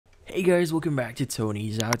Hey guys, welcome back to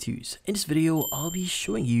Tony's How-Tos. In this video, I'll be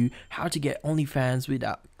showing you how to get Onlyfans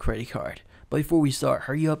without credit card. But before we start,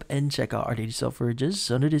 hurry up and check out our daily software just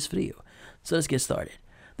under this video. So let's get started.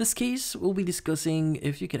 This case, we'll be discussing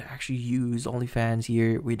if you could actually use Onlyfans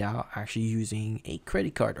here without actually using a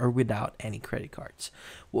credit card or without any credit cards.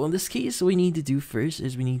 Well, in this case, what we need to do first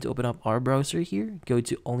is we need to open up our browser here, go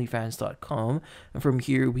to onlyfans.com, and from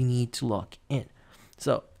here we need to log in.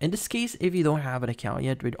 So in this case, if you don't have an account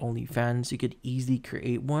yet with OnlyFans, you could easily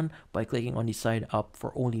create one by clicking on the sign up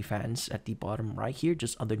for OnlyFans at the bottom right here,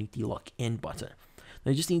 just underneath the login button. Now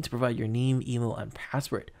you just need to provide your name, email, and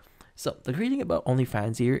password. So the great thing about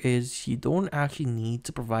OnlyFans here is you don't actually need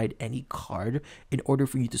to provide any card in order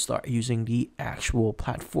for you to start using the actual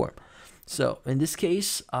platform. So in this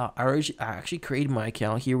case, I actually created my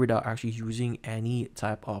account here without actually using any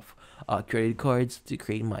type of credit cards to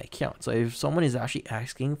create my account. So if someone is actually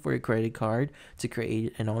asking for a credit card to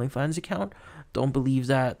create an OnlyFans account, don't believe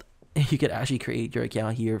that. You can actually create your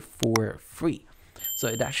account here for free. So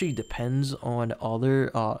it actually depends on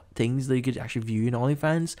other things that you could actually view in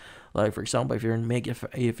OnlyFans. Like for example, if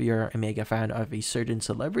you're a mega fan of a certain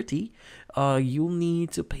celebrity, you'll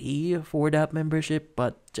need to pay for that membership.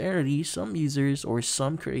 But generally, some users or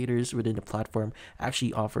some creators within the platform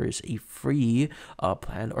actually offers a free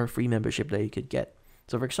plan or free membership that you could get.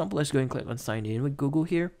 So for example, let's go and click on sign in with Google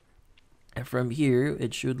here, and from here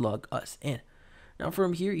it should log us in. Now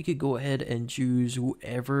from here, you could go ahead and choose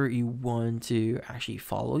whoever you want to actually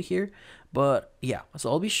follow here. But yeah,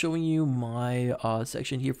 so I'll be showing you my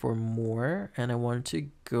section here for more, and I want to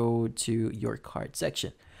go to your card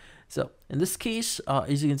section. So in this case,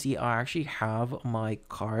 as you can see, I actually have my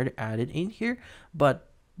card added in here,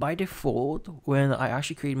 but by default, when I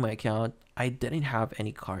actually created my account, I didn't have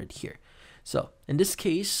any card here. So in this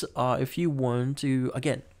case, if you want to,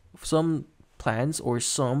 again, some plans or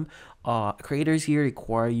some creators here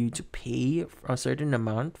require you to pay a certain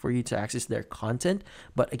amount for you to access their content,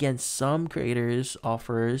 but again, some creators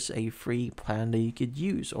offers a free plan that you could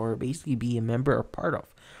use or basically be a member or part of.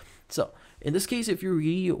 So in this case, if you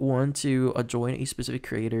really want to join a specific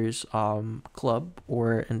creators club,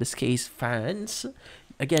 or in this case fans,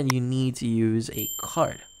 again, you need to use a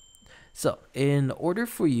card. So in order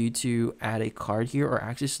for you to add a card here or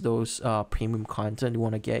access those premium content you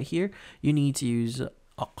want to get here, you need to use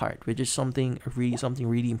a card, which is something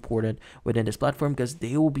really important within this platform, because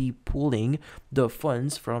they will be pulling the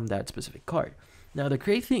funds from that specific card. Now the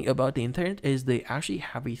great thing about the internet is they actually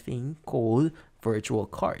have a thing called virtual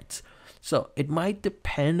cards. So it might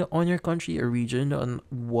depend on your country or region on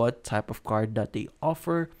what type of card that they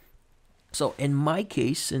offer. So in my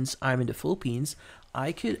case, since I'm in the Philippines,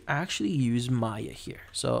 I could actually use Maya here.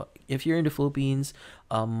 So if you're in the Philippines,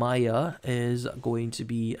 Maya is going to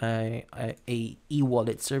be a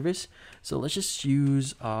e-wallet service. So let's just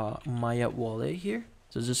use Maya wallet here.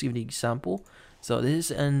 So just give an example. So this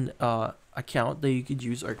is an account that you could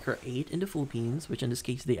use or create in the Philippines, which in this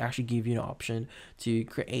case, they actually give you an option to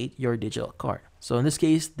create your digital card. So in this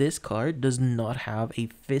case, this card does not have a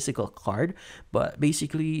physical card, but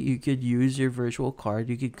basically you could use your virtual card.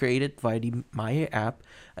 You could create it via the Maya app,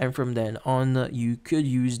 and from then on, you could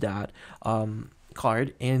use that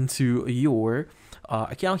card into your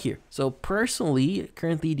account here. So personally,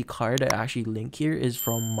 currently the card I actually link here is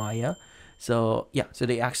from Maya. So yeah, so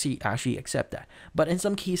they actually accept that. But in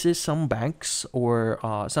some cases, some banks or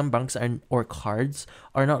cards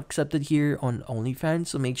are not accepted here on OnlyFans.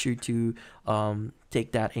 So make sure to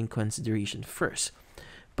take that in consideration first.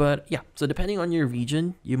 But yeah, so depending on your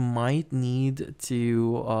region, you might need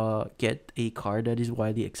to get a card that is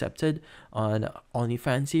widely accepted on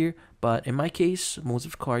OnlyFans here. But in my case, most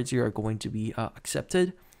of the cards here are going to be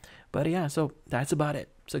accepted. But yeah, so that's about it.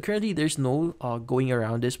 So currently, there's no going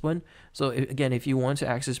around this one. So again, if you want to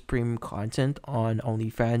access premium content on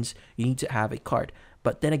OnlyFans, you need to have a card.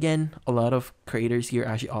 But then again, a lot of creators here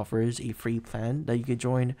actually offers a free plan that you could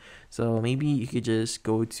join. So maybe you could just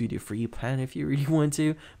go to the free plan if you really want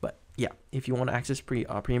to. But yeah, if you want to access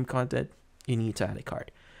premium content, you need to add a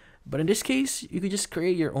card. But in this case, you could just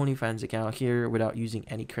create your OnlyFans account here without using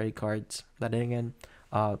any credit cards. But then again,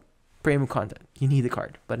 premium content, you need a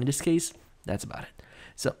card. But in this case, that's about it.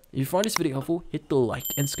 So if you found this video helpful, hit the like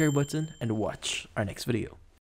and subscribe button and watch our next video.